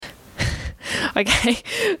Okay,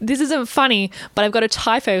 this isn't funny, but I've got a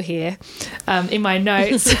typo here in my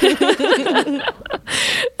notes,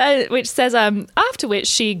 which says, after which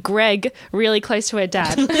she, Greg, really close to her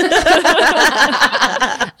dad.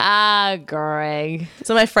 Greg.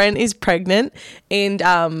 So my friend is pregnant and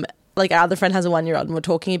like our other friend has a 1-year-old and we're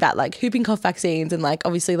talking about like whooping cough vaccines and like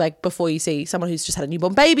obviously like before you see someone who's just had a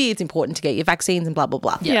newborn baby, it's important to get your vaccines and blah, blah,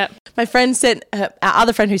 blah. Yeah. My friend sent our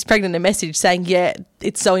other friend who's pregnant a message saying, yeah,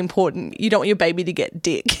 it's so important. You don't want your baby to get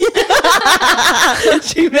dick.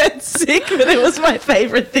 She meant sick, but it was my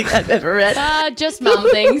favourite thing I've ever read. Just mum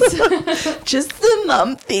things. Just the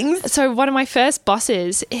mum things. So one of my first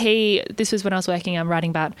bosses, this was when I was working, I'm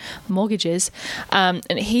writing about mortgages, and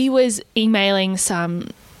he was emailing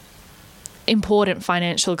some important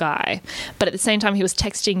financial guy, but at the same time he was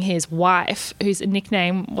texting his wife, whose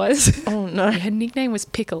nickname was her nickname was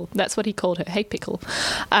Pickle. That's what he called her. Hey Pickle.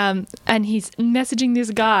 And he's messaging this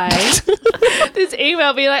guy this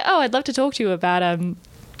email being like, I'd love to talk to you about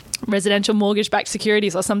residential mortgage-backed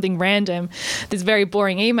securities or something random. This very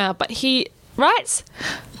boring email, but he writes,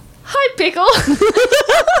 hi Pickle.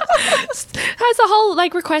 Has a whole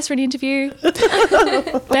request for an interview.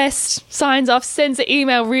 Best, signs off, sends the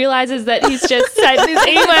email, realizes that he's just sent this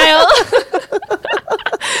email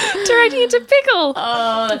directing it to Pickle.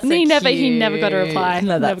 Oh, that's and he never got a reply.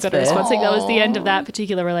 No, never that's got a fair. response. I think that was the end of that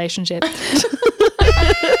particular relationship.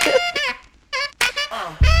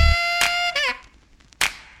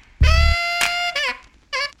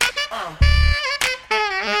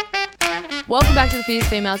 Welcome back to the Fierce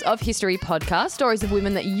Females of History podcast, stories of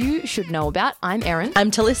women that you should know about. I'm Erin.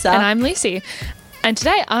 I'm Talissa. And I'm Lucy. And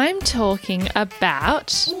today I'm talking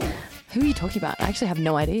about... Who are you talking about? I actually have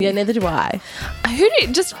no idea. Yeah, neither do I. Who do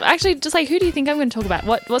you think I'm going to talk about?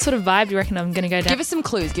 What sort of vibe do you reckon I'm going to go down? Give us some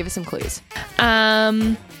clues. Can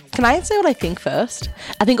I say what I think first?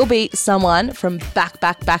 I think it'll be someone from back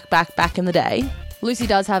in the day. Lucy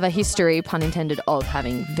does have a history, pun intended, of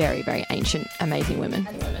having very, very ancient, amazing women.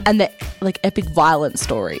 And they're epic violent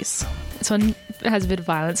stories. This one has a bit of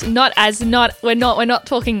violence. We're not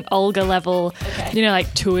talking Olga level,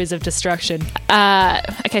 tours of destruction.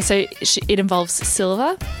 So it involves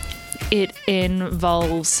silver. It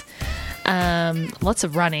involves lots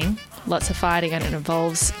of running, lots of fighting, and it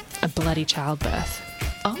involves a bloody childbirth.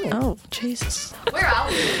 Oh, Jesus. Where are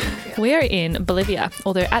we? We're in Bolivia,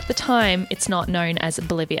 although at the time it's not known as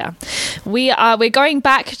Bolivia. We're going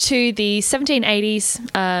back to the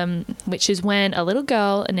 1780s, which is when a little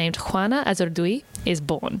girl named Juana Azurduy is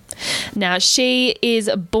born. Now, she is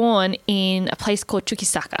born in a place called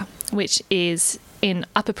Chuquisaca, which is in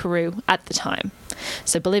Upper Peru at the time.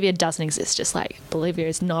 So Bolivia doesn't exist, just like Bolivia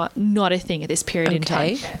is not a thing at this period in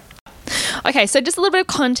time. Okay, so just a little bit of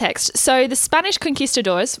context. So the Spanish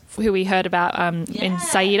conquistadors, who we heard about in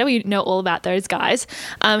Saida, we know all about those guys,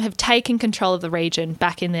 have taken control of the region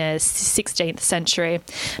back in the 16th century.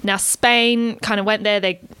 Now, Spain kind of went there.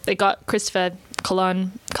 They got Christopher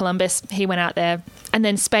Columbus. He went out there. And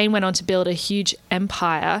then Spain went on to build a huge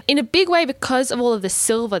empire in a big way because of all of the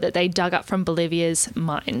silver that they dug up from Bolivia's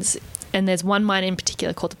mines. And there's one mine in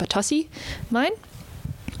particular called the Potosi mine.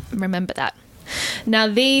 Remember that. Now,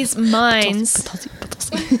 these mines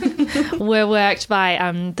were worked by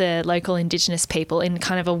the local indigenous people in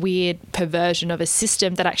kind of a weird perversion of a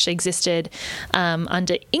system that actually existed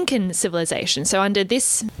under Incan civilization. So under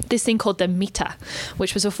this thing called the mita,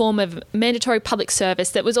 which was a form of mandatory public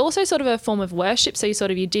service that was also sort of a form of worship. So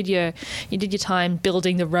you did your time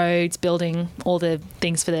building the roads, building all the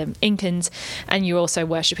things for the Incans, and you're also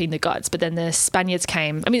worshipping the gods. But then the Spaniards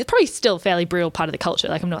came. I mean, it's probably still a fairly brutal part of the culture.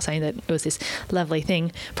 I'm not saying that it was this lovely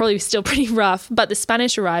thing. Probably still pretty rough. But the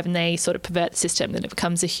Spanish arrive and they sort of pervert the system. Then it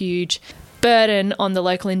becomes a huge burden on the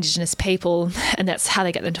local indigenous people, and that's how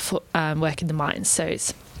they get them to work in the mines. So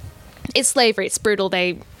it's slavery. It's brutal.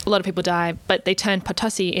 A lot of people die, but they turned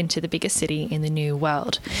Potosi into the biggest city in the New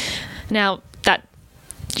World. Now, that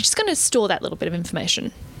you're just going to store that little bit of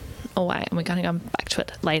information away, and we're going to come back to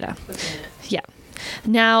it later. Yeah.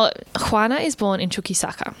 Now, Juana is born in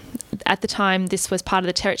Chuquisaca. At the time, this was part of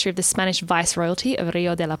the territory of the Spanish Viceroyalty of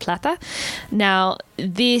Rio de la Plata. Now,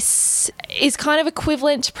 this is kind of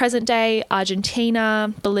equivalent to present-day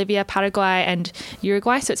Argentina, Bolivia, Paraguay, and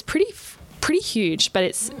Uruguay. So it's pretty huge, but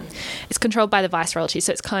it's controlled by the Viceroyalty.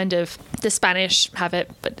 So it's kind of the Spanish have it,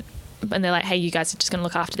 and they're like, hey, you guys are just going to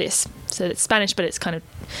look after this. So it's Spanish, but it's kind of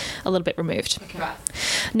a little bit removed. Okay. Right.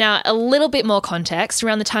 Now, a little bit more context.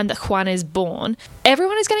 Around the time that Juana is born,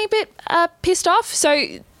 everyone is getting a bit pissed off.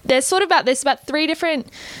 So there's about three different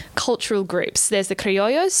cultural groups. There's the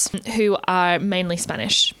criollos, who are mainly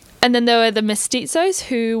Spanish. And then there were the mestizos,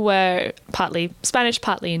 who were partly Spanish,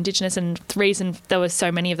 partly Indigenous. And the reason there were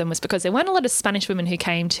so many of them was because there weren't a lot of Spanish women who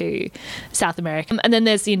came to South America. And then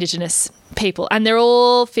there's the Indigenous people. And they're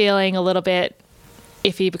all feeling a little bit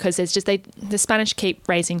iffy because there's just the Spanish keep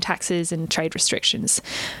raising taxes and trade restrictions.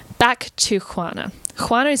 Back to Juana.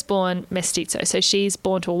 Juana is born mestizo, so she's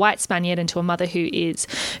born to a white Spaniard and to a mother who is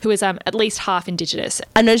at least half Indigenous.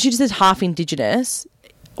 I noticed you just said half Indigenous.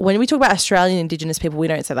 When we talk about Australian Indigenous people, we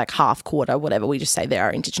don't say like half, quarter, whatever. We just say they are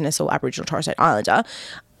Indigenous or Aboriginal Torres Strait Islander.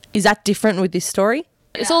 Is that different with this story?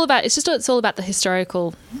 It's all about the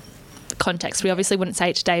historical context. We obviously wouldn't say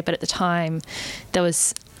it today, but at the time there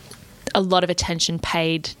was a lot of attention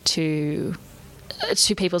paid to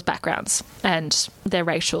people's backgrounds and their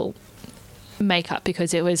racial makeup,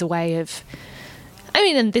 because it was a way of, I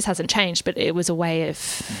mean, and this hasn't changed, but it was a way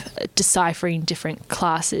of deciphering different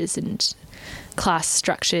classes and class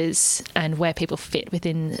structures and where people fit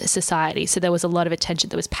within society. So there was a lot of attention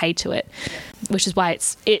that was paid to it, which is why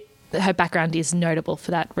her background is notable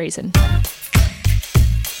for that reason.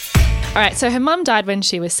 All right, so her mum died when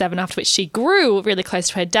she was 7, after which she grew really close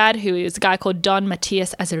to her dad, who was a guy called Don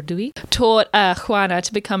Matias Azardui, taught Juana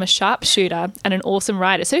to become a sharpshooter and an awesome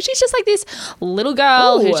rider. So she's just like this little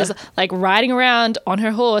girl who's just like riding around on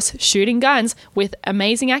her horse, shooting guns with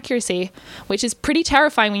amazing accuracy, which is pretty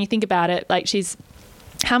terrifying when you think about it. Like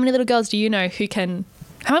how many little girls do you know who can...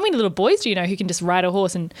 How many little boys do you know who can just ride a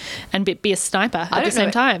horse and be a sniper at the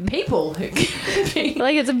same time? People who can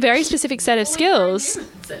like, it's a very specific set of skills.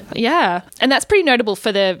 Yeah. And that's pretty notable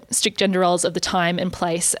for the strict gender roles of the time and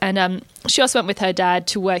place. And she also went with her dad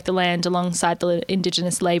to work the land alongside the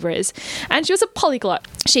Indigenous labourers. And she was a polyglot.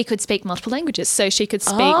 She could speak multiple languages. So she could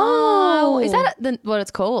speak... Oh, is that what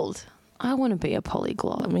it's called? I want to be a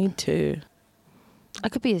polyglot. Me too. I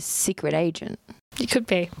could be a secret agent. You could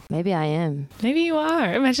be. Maybe I am. Maybe you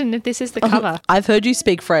are. Imagine if this is the cover. I've heard you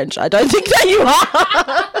speak French. I don't think that you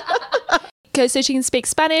are. So she can speak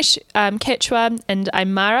Spanish, Quechua and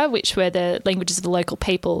Aymara, which were the languages of the local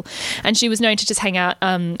people. And she was known to just hang out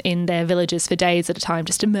in their villages for days at a time,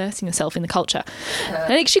 just immersing herself in the culture. I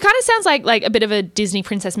think she kind of sounds like a bit of a Disney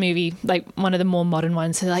princess movie, like one of the more modern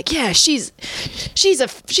ones. So like, yeah, she's a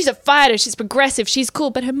fighter, she's progressive, she's cool,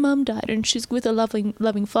 but her mum died and she's with a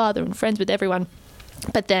loving father and friends with everyone.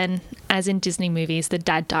 But then, as in Disney movies, the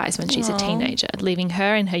dad dies when she's a teenager, leaving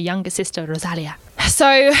her and her younger sister, Rosalia.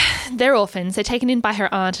 So they're orphans. They're taken in by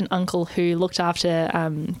her aunt and uncle, who looked after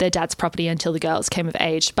their dad's property until the girls came of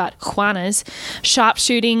age. But Juana's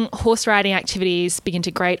sharpshooting, horse riding activities begin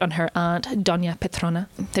to grate on her aunt, Doña Petrona.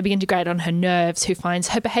 They begin to grate on her nerves, who finds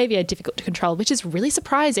her behaviour difficult to control, which is really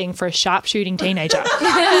surprising for a sharpshooting teenager.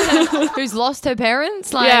 Who's lost her parents?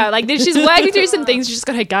 She's working through some things. She's just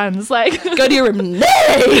got her guns. Like, go to your room.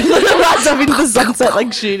 Rise up into the sunset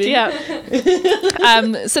like shooting.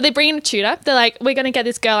 Yeah. So they bring in a tutor. They're like, we're going to get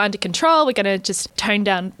this girl under control. We're going to just tone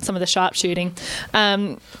down some of the sharpshooting. Which,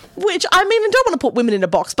 I mean, I don't want to put women in a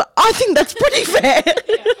box, but I think that's pretty fair.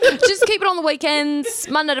 Just keep it on the weekends,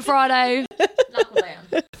 Monday to Friday. Knuckle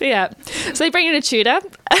down. Yeah. So they bring in a tutor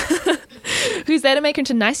who's there to make her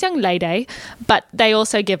into a nice young lady, but they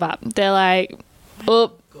also give up. They're like,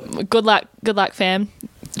 oh, good luck, fam.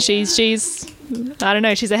 She's I don't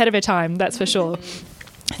know, she's ahead of her time, that's for sure.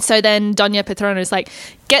 So then Doña Petrona is like,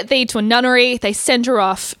 get thee to a nunnery. They send her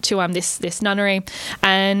off to this nunnery.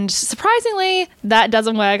 And surprisingly, that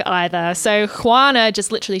doesn't work either. So Juana just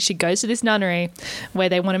literally, she goes to this nunnery where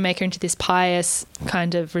they want to make her into this pious,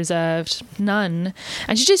 kind of reserved nun.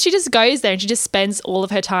 And she just goes there and she just spends all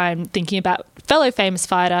of her time thinking about fellow famous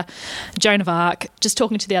fighter, Joan of Arc, just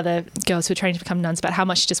talking to the other girls who are training to become nuns about how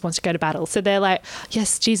much she just wants to go to battle. So they're like,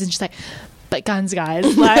 yes, Jesus. And she's like, but guns,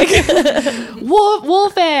 guys, like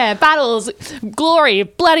warfare, battles, glory,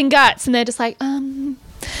 blood and guts. And they're just like,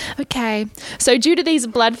 okay. So due to these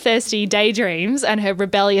bloodthirsty daydreams and her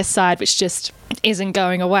rebellious side, which just isn't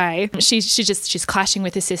going away, she's clashing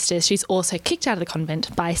with her sisters. She's also kicked out of the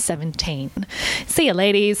convent by 17. See ya,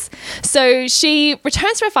 ladies. So she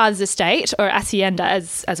returns to her father's estate, or hacienda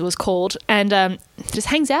as it was called, and just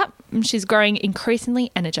hangs out. She's growing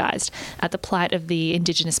increasingly energised at the plight of the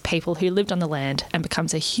Indigenous people who lived on the land, and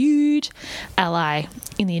becomes a huge ally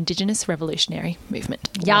in the Indigenous revolutionary movement.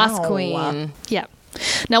 Yes, queen. Yeah.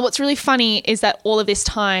 Now, what's really funny is that all of this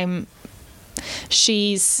time,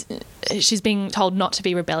 she's being told not to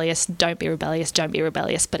be rebellious, don't be rebellious,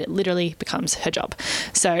 but it literally becomes her job.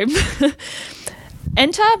 So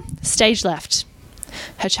enter, stage left,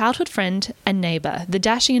 her childhood friend and neighbour, the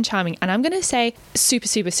dashing and charming, and I'm going to say super,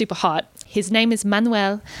 super, super hot. His name is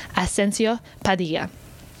Manuel Asensio Padilla.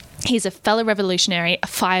 He's a fellow revolutionary, a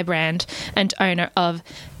firebrand, and owner of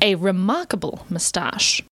a remarkable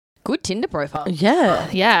moustache. Good Tinder profile. Yeah.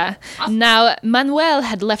 Yeah. Now, Manuel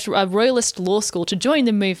had left a royalist law school to join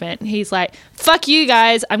the movement. He's like, fuck you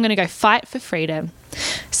guys, I'm going to go fight for freedom.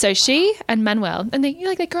 So she and Manuel, and they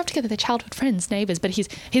grew up together, they're childhood friends, neighbours, but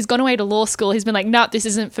he's gone away to law school. He's been like, no, this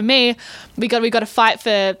isn't for me. We got to fight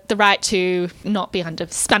for the right to not be under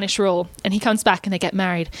Spanish rule. And he comes back and they get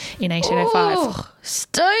married in 1805. Oh,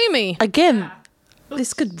 steamy. Again,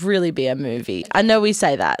 this could really be a movie. I know we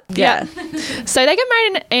say that. Yeah. So they get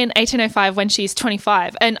married in 1805 when she's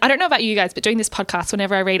 25. And I don't know about you guys, but doing this podcast,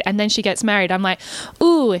 whenever I read, and then she gets married, I'm like,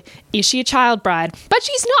 ooh, is she a child bride? But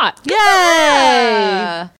she's not.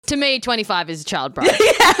 Yay! To me, 25 is a child bride.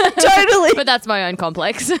 Totally. But that's my own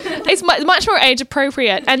complex. It's much more age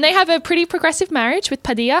appropriate. And they have a pretty progressive marriage with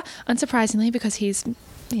Padilla, unsurprisingly, because he's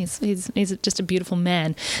just a beautiful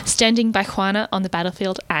man, standing by Juana on the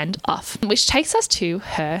battlefield and off, which takes us to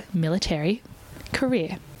her military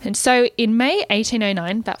career. And so in May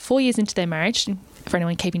 1809, about 4 years into their marriage, for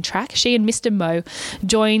anyone keeping track, she and Mr. Mo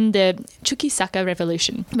joined the Chuquisaca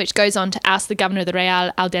Revolution, which goes on to oust the governor of the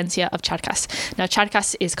Real Audiencia of Charcas. Now,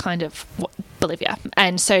 Charcas is kind of Bolivia,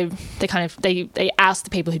 and so they oust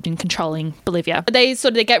the people who've been controlling Bolivia. They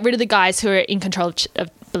get rid of the guys who are in control of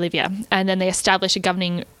Bolivia, and then they establish a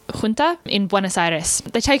governing junta in Buenos Aires.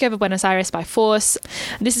 They take over Buenos Aires by force.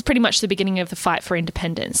 This is pretty much the beginning of the fight for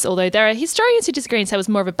independence, although there are historians who disagree and say it was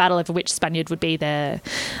more of a battle over which Spaniard would be their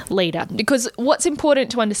leader. Because what's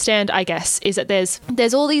important to understand, I guess, is that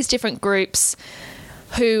there's all these different groups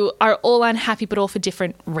who are all unhappy, but all for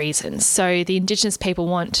different reasons. So the indigenous people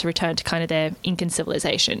want to return to kind of their Incan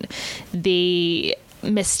civilization. The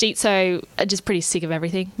mestizo are just pretty sick of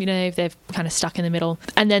everything, they're kind of stuck in the middle.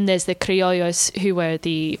 And then there's the criollos, who were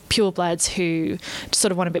the purebloods who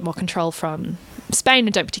sort of want a bit more control from Spain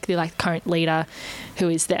and don't particularly like the current leader who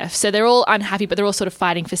is there. So they're all unhappy, but they're all sort of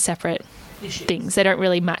fighting for separate things. They don't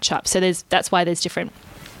really match up. So that's why there's different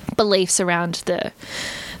beliefs around the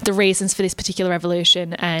reasons for this particular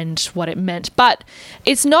revolution and what it meant. But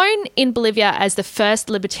it's known in Bolivia as the first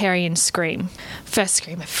libertarian scream, first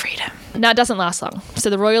scream of freedom. Now, it doesn't last long. So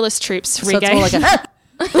the royalist troops regain... It's more like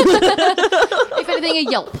If anything,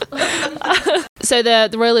 a yelp. So the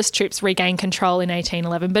royalist troops regain control in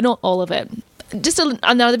 1811, but not all of it. Just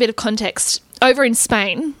another bit of context. Over in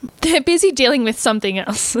Spain, they're busy dealing with something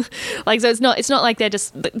else. So it's not like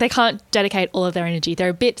they can't dedicate all of their energy. They're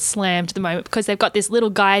a bit slammed at the moment because they've got this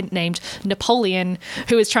little guy named Napoleon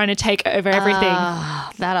who is trying to take over everything.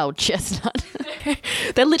 That old chestnut.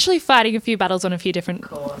 They're literally fighting a few battles on a few different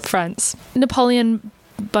fronts. Napoleon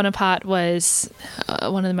Bonaparte was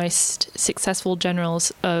one of the most successful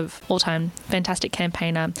generals of all time, fantastic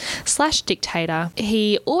campaigner / dictator.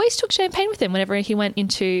 He always took champagne with him whenever he went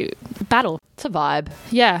into battle. It's a vibe.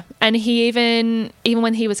 Yeah, and he even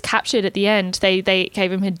when he was captured at the end, they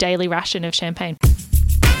gave him a daily ration of champagne.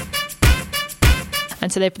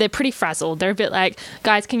 And so they're pretty frazzled. They're a bit like,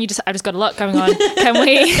 guys, I've just got a lot going on. Can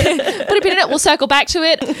we put a pin in it? We'll circle back to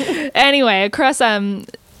it. Anyway, across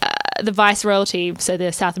the viceroyalty, so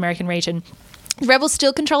the South American region, rebels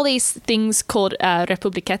still control these things called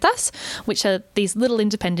republiquetas, which are these little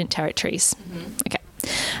independent territories. Mm-hmm. Okay.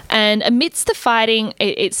 And amidst the fighting,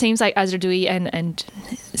 it seems like Azardui and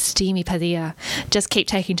Steamy Padilla just keep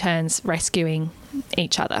taking turns rescuing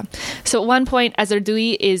each other. So at one point,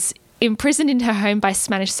 Azardui is imprisoned in her home by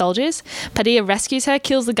Spanish soldiers. Padilla rescues her,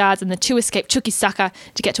 kills the guards, and the two escape Chuquisaca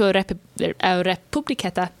to get to a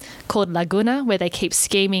republiqueta called Laguna, where they keep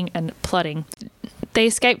scheming and plotting. They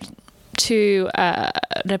escaped to a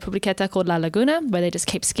republiqueta called La Laguna, where they just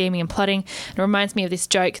keep scheming and plotting. It reminds me of this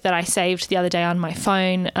joke that I saved the other day on my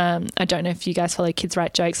phone. I don't know if you guys follow Kids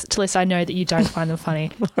Write Jokes. Talissa, I know that you don't find them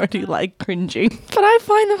funny. I'm already cringing. But I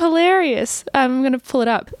find them hilarious. I'm going to pull it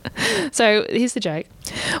up. So here's the joke.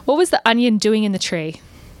 What was the onion doing in the tree?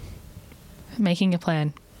 Making a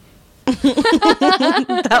plan.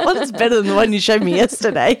 That one's better than the one you showed me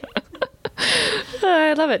yesterday. Oh,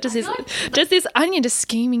 I love it. Just this onion just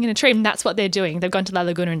scheming in a tree, and that's what they're doing. They've gone to La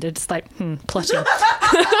Laguna and they're just plotting.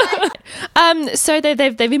 So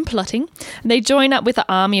they've been plotting. And they join up with the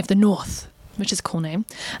Army of the North, which is a cool name,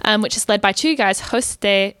 which is led by two guys,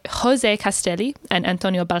 Jose Castelli and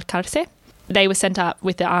Antonio Balcarce. They were sent up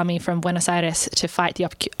with the army from Buenos Aires to fight the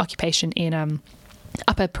occupation in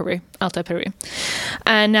Alto Peru.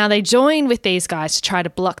 And now they join with these guys to try to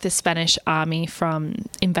block the Spanish army from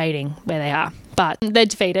invading where they are. But they're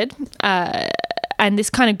defeated. And this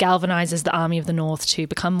kind of galvanizes the Army of the North to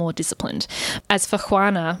become more disciplined. As for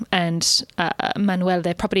Juana and Manuel,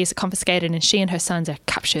 their properties are confiscated and she and her sons are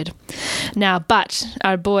captured. Now, but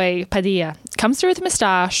our boy Padilla comes through with a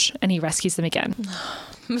moustache and he rescues them again.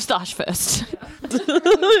 Moustache first.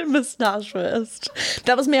 Moustache first.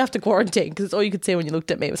 That was me after quarantine because all you could see when you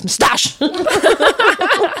looked at me was moustache.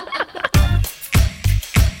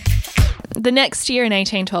 The next year in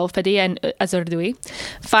 1812, Padilla and Azurduy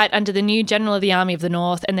fight under the new general of the Army of the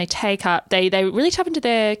North, and they really tap into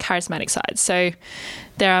their charismatic side. So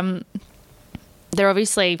they're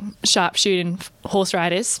obviously sharpshooting horse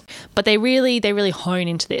riders, but they really hone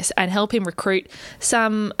into this and help him recruit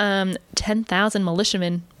some 10,000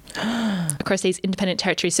 militiamen across these independent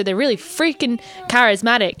territories. So they're really freaking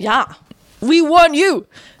charismatic. Yeah. We want you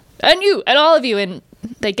and all of you, and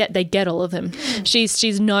they get all of them.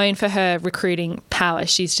 She's known for her recruiting power.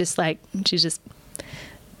 She's just almost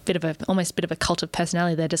a bit of a cult of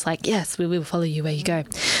personality. They're just like, yes, we will follow you where you go.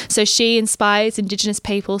 So she inspires indigenous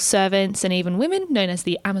people, servants, and even women known as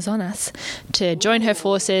the Amazonas to join her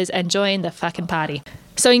forces and join the fucking party.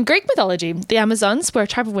 So in Greek mythology, the Amazons were a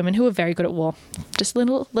tribe of women who were very good at war. Just a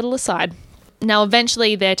little aside. Now,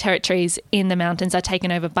 eventually, their territories in the mountains are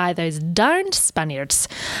taken over by those darned Spaniards.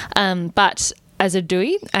 But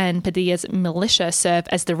Azurduy and Padilla's militia serve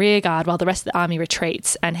as the rear guard while the rest of the army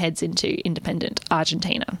retreats and heads into independent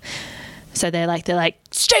Argentina. So they're like,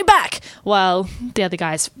 stay back, while the other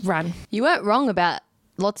guys run. You weren't wrong about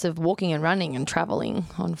lots of walking and running and travelling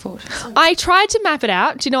on foot. I tried to map it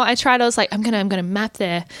out. Do you know what I tried? I was like, I'm gonna map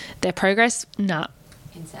their progress. Nah,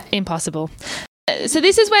 Insane. impossible. So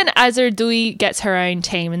this is when Azurduy gets her own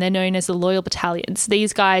team, and they're known as the Loyal Battalions.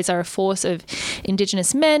 These guys are a force of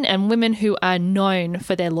indigenous men and women who are known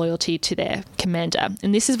for their loyalty to their commander.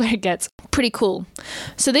 And this is where it gets pretty cool.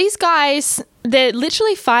 So these guys, they're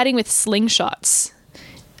literally fighting with slingshots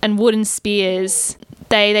and wooden spears.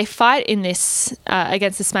 They fight in this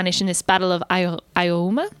against the Spanish in this Battle of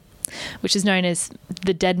Ayoma, which is known as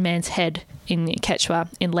the Dead Man's Head in Quechua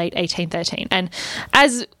in late 1813. And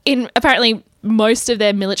as in apparently most of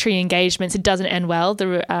their military engagements, it doesn't end well.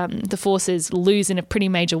 The forces lose in a pretty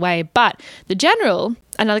major way. But the general,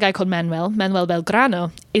 another guy called Manuel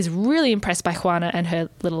Belgrano, is really impressed by Juana and her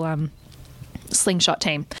little slingshot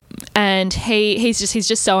team. And he's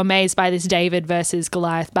just so amazed by this David versus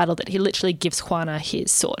Goliath battle that he literally gives Juana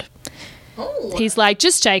his sword. Oh. He's like,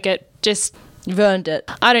 just take it. You've earned it.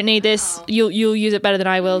 I don't need this. You'll use it better than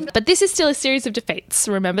I will. But this is still a series of defeats.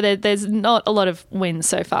 Remember, there's not a lot of wins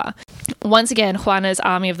so far. Once again, Juana's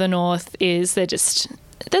Army of the North they're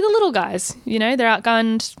the little guys, you know, they're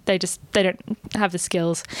outgunned. They don't have the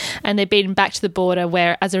skills, and they're beaten back to the border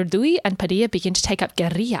where Azurduy and Padilla begin to take up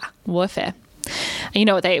guerrilla warfare. And you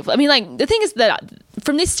know what the thing is that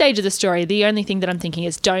from this stage of the story, the only thing that I'm thinking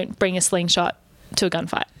is don't bring a slingshot to a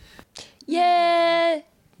gunfight. Yeah.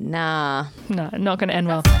 Nah. No, not going to end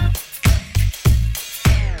well.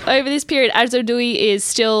 Over this period, Azurduy is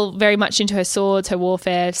still very much into her swords, her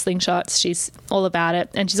warfare, slingshots. She's all about it.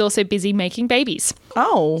 And she's also busy making babies.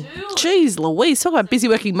 Oh, geez, Louise. Talk about busy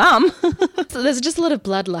working mum. So there's just a lot of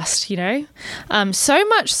bloodlust, you know? So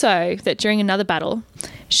much so that during another battle,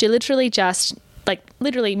 she literally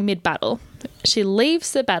mid-battle, she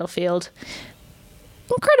leaves the battlefield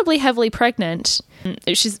incredibly heavily pregnant.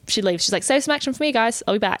 She leaves. She's like, save some action for me, guys.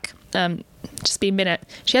 I'll be back. Just be a minute.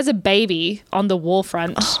 She has a baby on the war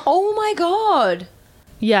front. Oh my God.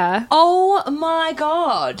 Yeah. Oh my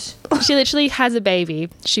God. She literally has a baby.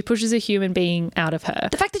 She pushes a human being out of her.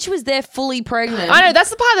 The fact that she was there fully pregnant. I know, that's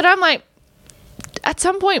the part that I'm like, at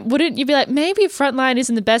some point, wouldn't you be like, maybe frontline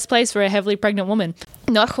isn't the best place for a heavily pregnant woman?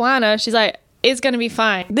 Not Juana. She's like, it's going to be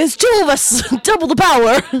fine. There's two of us. Double the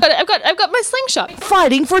power. But I've got my slingshot.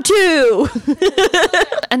 Fighting for two.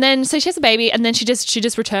 And then, so she has a baby, and then she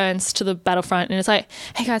just returns to the battlefront, and it's like,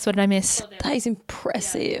 hey guys, what did I miss? That is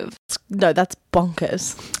impressive. No, that's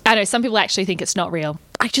bonkers. I know, some people actually think it's not real.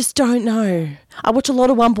 I just don't know. I watch a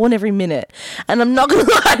lot of One Born every minute, and I'm not going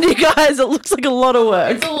to lie to you guys, it looks like a lot of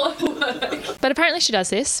work. It's a lot of work. But apparently she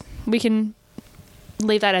does this. We can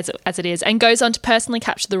leave that as it is, and goes on to personally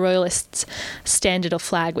capture the royalists' standard or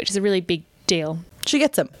flag, which is a really big deal. She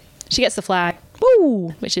gets them. She gets the flag.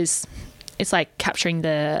 Woo! Which is, it's like capturing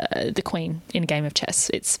the queen in a game of chess.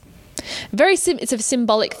 It's it's a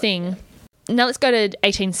symbolic thing. Now let's go to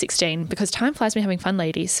 1816, because time flies when having fun,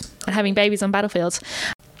 ladies, and having babies on battlefields.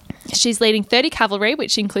 She's leading 30 cavalry,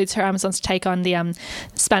 which includes her Amazons, to take on the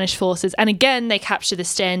Spanish forces. And again, they capture the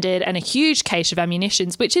standard and a huge cache of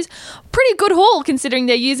ammunitions, which is pretty good haul considering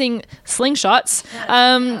they're using slingshots.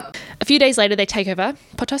 A few days later, they take over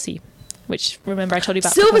Potosi, which remember I told you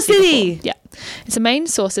about Silver Potosi City. before. Yeah. It's a main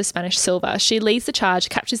source of Spanish silver. She leads the charge,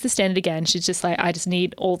 captures the standard again. She's just like, I just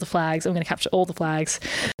need all the flags. I'm going to capture all the flags.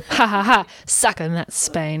 Ha ha ha. Suck on that,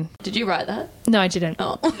 Spain. Did you write that? No, I didn't.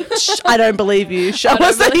 Oh. I don't believe you. Show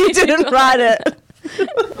us that you didn't write it.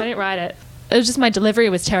 I didn't write it. It was just my delivery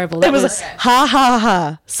was terrible. It was ha ha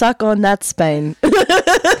ha. Suck on that, Spain.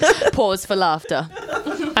 Pause for laughter.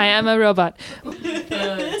 I am a robot.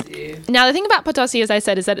 Now, the thing about Potosi, as I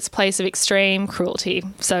said, is that it's a place of extreme cruelty.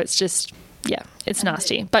 So it's just, yeah, it's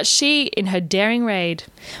nasty. But she, in her daring raid,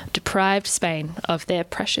 deprived Spain of their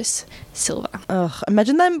precious silver. Ugh,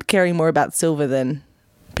 imagine them caring more about silver than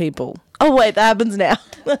people. Oh, wait, that happens now.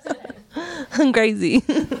 I'm crazy.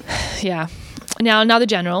 Yeah. Now, another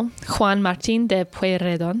general, Juan Martín de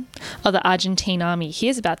Pueyrredon of the Argentine army,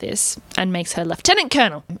 hears about this and makes her lieutenant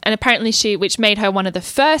colonel. And apparently which made her one of the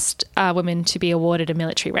first women to be awarded a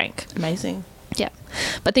military rank. Amazing. Yeah.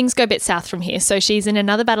 But things go a bit south from here. So she's in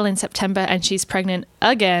another battle in September and she's pregnant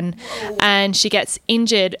again. And she gets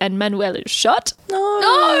injured and Manuel is shot.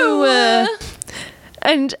 No.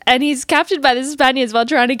 And he's captured by the Spaniards while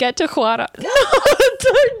trying to get to Juana. No,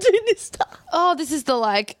 don't do this stuff. Oh, this is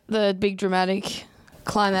the big dramatic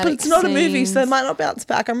climatic But it's not a movie, so they scenes. might not bounce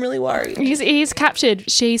back. I'm really worried. He's captured.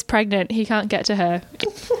 She's pregnant. He can't get to her.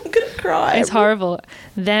 I'm going to cry. It's horrible.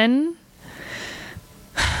 Then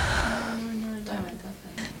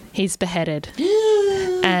he's beheaded.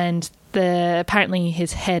 And apparently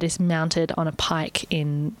his head is mounted on a pike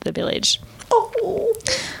in the village. Oh,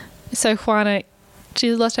 So Juana,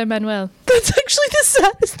 she lost her Manuel. that's actually the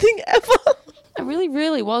saddest thing ever. I really,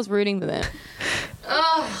 really was rooting for them.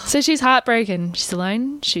 So she's heartbroken. She's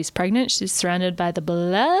alone. She's pregnant. She's surrounded by the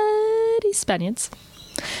bloody Spaniards.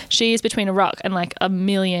 She is between a rock and like a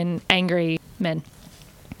million angry men.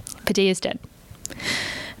 Padilla's dead.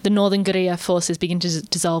 The northern guerrilla forces begin to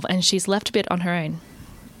dissolve and she's left a bit on her own.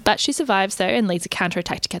 But she survives though and leads a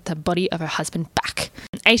counterattack to get the body of her husband back.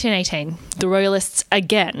 In 1818, the royalists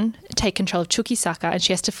again take control of Chuquisaca and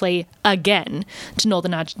she has to flee again to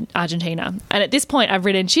northern Argentina. And at this point I've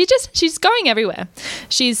written, she's going everywhere.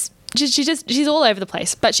 She's all over the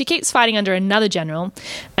place, but she keeps fighting under another general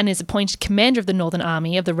and is appointed commander of the Northern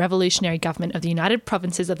Army of the Revolutionary Government of the United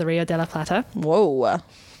Provinces of the Rio de la Plata. Whoa.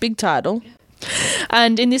 Big title.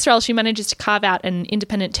 And in this role, she manages to carve out an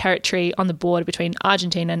independent territory on the border between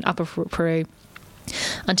Argentina and Upper Peru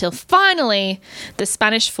until finally the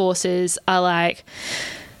Spanish forces are like,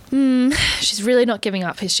 she's really not giving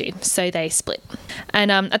up, is she? So they split.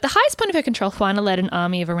 And at the highest point of her control, Juana led an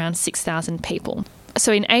army of around 6,000 people.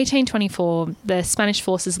 So in 1824, the Spanish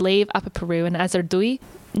forces leave Upper Peru and Azurduy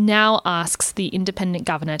now asks the independent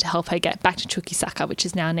governor to help her get back to Chuquisaca, which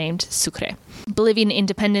is now named Sucre. Bolivian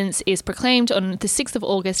independence is proclaimed on the 6th of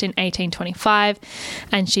August in 1825,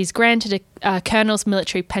 and she's granted a colonel's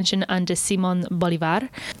military pension under Simon Bolivar.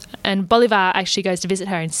 And Bolivar actually goes to visit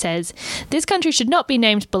her and says, "This country should not be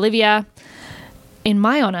named Bolivia in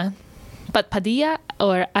my honor, but Padilla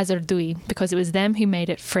or Azurduy, because it was them who made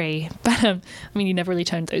it free." But, I mean, he never really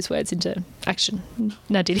turned those words into action.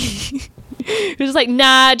 Now, did he? He was like,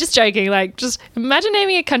 nah, just joking. Like, just imagine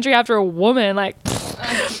naming a country after a woman. Like,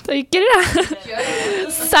 get it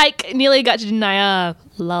out. Psych, nearly got to deny.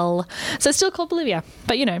 Lol. So it's still called Bolivia.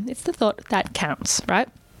 But, it's the thought that counts, right?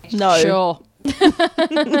 No. Sure.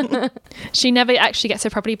 She never actually gets her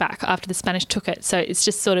property back after the Spanish took it. So it's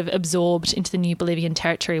just sort of absorbed into the new Bolivian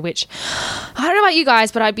territory, which I don't know about you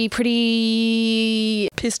guys, but I'd be pretty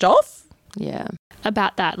Pissed off? Yeah.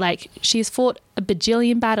 about that. Like, she's fought a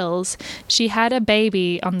bajillion battles. She had a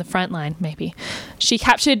baby on the front line, maybe. She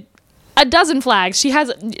captured a dozen flags. She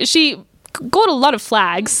got a lot of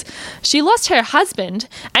flags. She lost her husband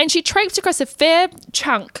and she traipsed across a fair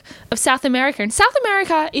chunk of South America. And South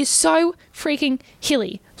America is so freaking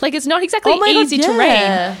hilly. Like, it's not exactly easy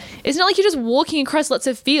terrain. It's not like you're just walking across lots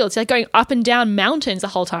of fields. You're like going up and down mountains the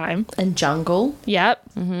whole time. And jungle. Yep.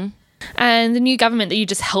 Mm-hmm. And the new government that you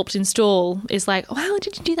just helped install is like, wow,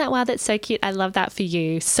 did you do that? Wow, that's so cute. I love that for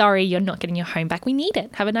you. Sorry, you're not getting your home back. We need it.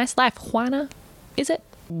 Have a nice life. Juana, is it?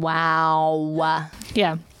 Wow.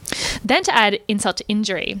 Yeah. Then to add insult to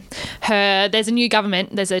injury, there's a new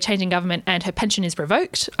government, there's a change in government, and her pension is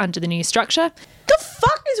revoked under the new structure. The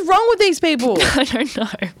fuck is wrong with these people? I don't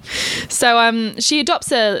know. So she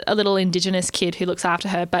adopts a little Indigenous kid who looks after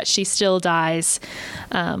her, but she still dies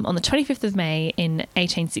on the 25th of May in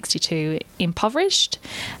 1862, impoverished,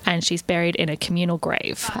 and she's buried in a communal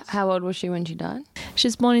grave. How old was she when she died? She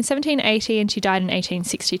was born in 1780 and she died in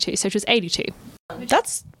 1862, so she was 82.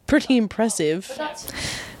 That's pretty impressive.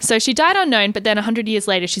 So she died unknown, but then 100 years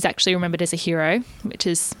later, she's actually remembered as a hero, which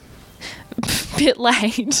is bit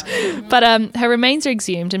late. But her remains are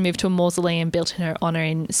exhumed and moved to a mausoleum built in her honour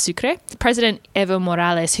in Sucre. President Evo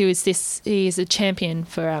Morales, he is a champion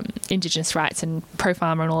for Indigenous rights and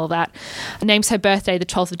pro-farmer and all of that, names her birthday, the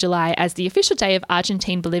 12th of July, as the official day of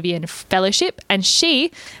Argentine-Bolivian Fellowship, and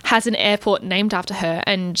she has an airport named after her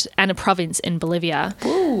and a province in Bolivia.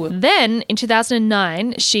 Ooh. Then, in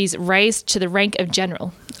 2009, she's raised to the rank of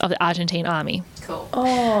general of the Argentine army. Cool.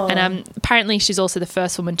 Oh. And apparently she's also the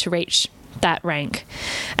first woman to reach that rank.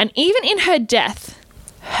 And even in her death,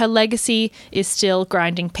 her legacy is still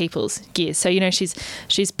grinding people's gears. So,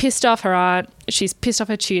 she's pissed off her aunt, she's pissed off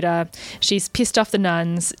her tutor, she's pissed off the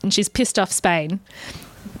nuns, and she's pissed off Spain.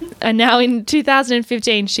 And now in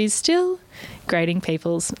 2015, she's still grinding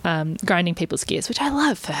people's gears, which I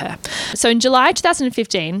love for her. So in July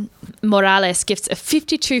 2015, Morales gifts a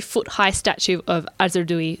 52-foot high statue of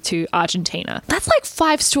Azurduy to Argentina. That's like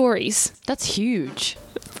 5 stories. That's huge.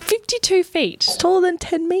 52 feet. It's taller than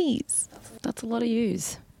 10 meters. That's a lot of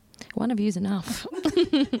use. One of you's enough.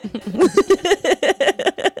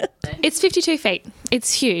 It's 52 feet.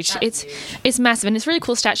 It's huge. It's massive, and it's a really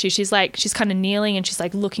cool statue. She's kind of kneeling, and she's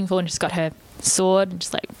like looking forward, and she's got her sword, and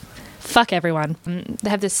just like, fuck everyone. They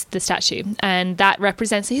have the statue, and that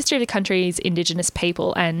represents the history of the country's Indigenous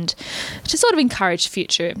people, and to sort of encourage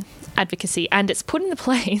future advocacy. And it's put in the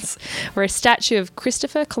place where a statue of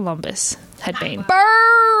Christopher Columbus had been.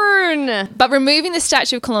 Burn! But removing the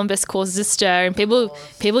statue of Columbus causes a stir, and people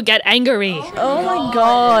get angry. Oh my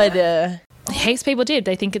God. Heaps people did.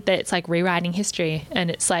 They think that it's like rewriting history, and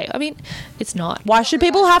it's like, I mean, it's not. Why should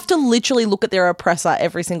people have to literally look at their oppressor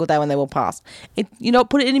every single day when they walk past?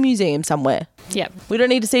 Put it in a museum somewhere. Yeah. We don't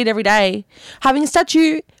need to see it every day. Having a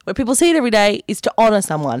statue where people see it every day is to honour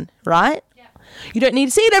someone, right? Yeah. You don't need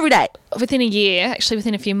to see it every day. Within a year, actually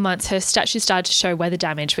within a few months, her statue started to show weather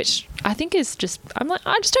damage, which I think is just,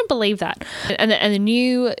 I just don't believe that. And the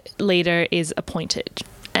new leader is appointed,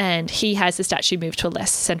 and he has the statue moved to a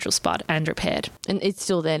less central spot and repaired. And it's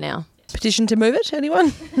still there now. Petition to move it,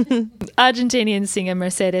 anyone? Argentinian singer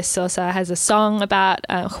Mercedes Sosa has a song about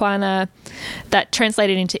Juana that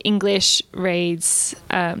translated into English reads,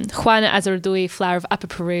 Juana Azurduy, flower of Upper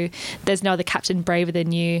Peru, there's no other captain braver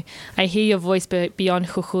than you. I hear your voice beyond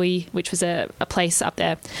Jujuy, which was a place up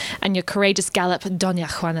there, and your courageous gallop,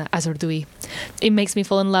 Doña Juana Azurduy. It makes me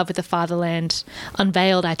fall in love with the fatherland.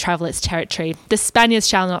 Unveiled, I travel its territory. The Spaniards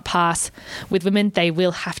shall not pass. With women, they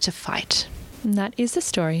will have to fight. And that is the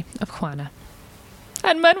story of Juana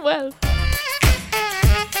and Manuel.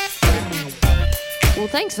 Well,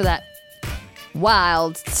 thanks for that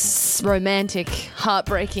wild, romantic,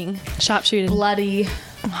 heartbreaking, Sharpshooting. bloody,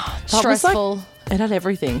 stressful It had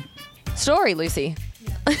everything. story, Lucy.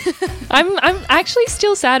 I'm actually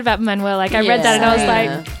still sad about Manuel. Like, I read that and I was Yeah. like,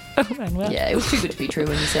 oh, Manuel. Yeah, it was too good to be true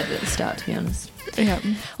when you said it at the start, to be honest. Yeah.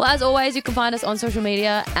 Well, as always, you can find us on social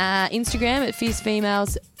media, Instagram at Fierce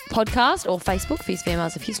Females Podcast, or Facebook, Fierce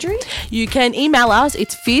Females of History. You can email us.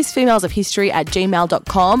 It's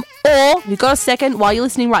fiercefemalesofhistory@gmail.com. Or if you've got a second while you're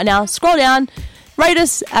listening right now, scroll down, rate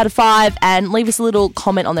us out of 5, and leave us a little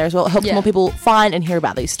comment on there as well. It helps more people find and hear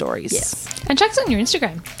about these stories. Yes. And check us on your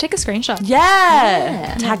Instagram. Take a screenshot.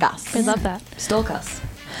 Yeah. Tag us. We love that. Stalk us.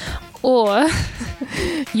 Or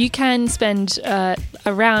you can spend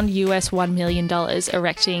around US $1 million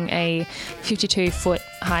erecting a 52-foot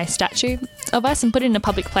high statue of us and put it in a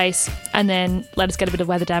public place, and then let us get a bit of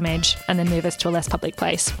weather damage and then move us to a less public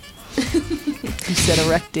place. You said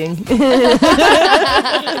erecting.